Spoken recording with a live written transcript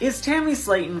Is Tammy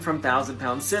Slaton from Thousand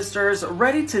Pound Sisters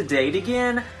ready to date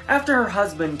again after her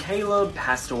husband Caleb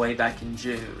passed away back in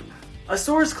June? A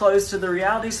source close to the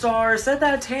reality star said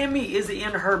that Tammy is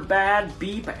in her bad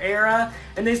beep era,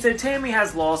 and they said Tammy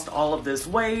has lost all of this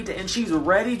weight and she's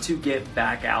ready to get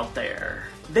back out there.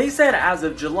 They said as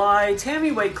of July,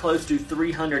 Tammy weighed close to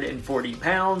 340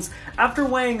 pounds after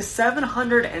weighing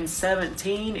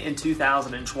 717 in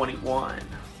 2021.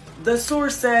 The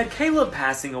source said Caleb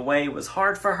passing away was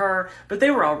hard for her, but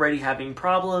they were already having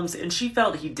problems and she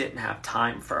felt he didn't have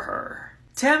time for her.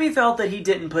 Tammy felt that he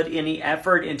didn't put any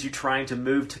effort into trying to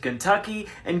move to Kentucky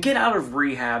and get out of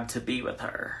rehab to be with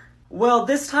her. Well,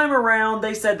 this time around,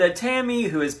 they said that Tammy,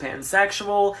 who is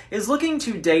pansexual, is looking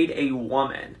to date a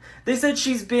woman. They said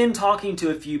she's been talking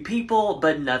to a few people,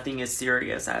 but nothing is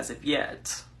serious as of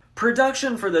yet.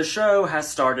 Production for the show has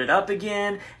started up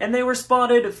again, and they were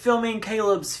spotted filming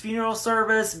Caleb's funeral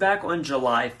service back on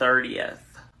July 30th.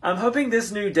 I'm hoping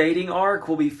this new dating arc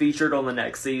will be featured on the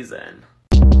next season.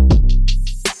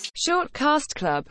 Short Cast Club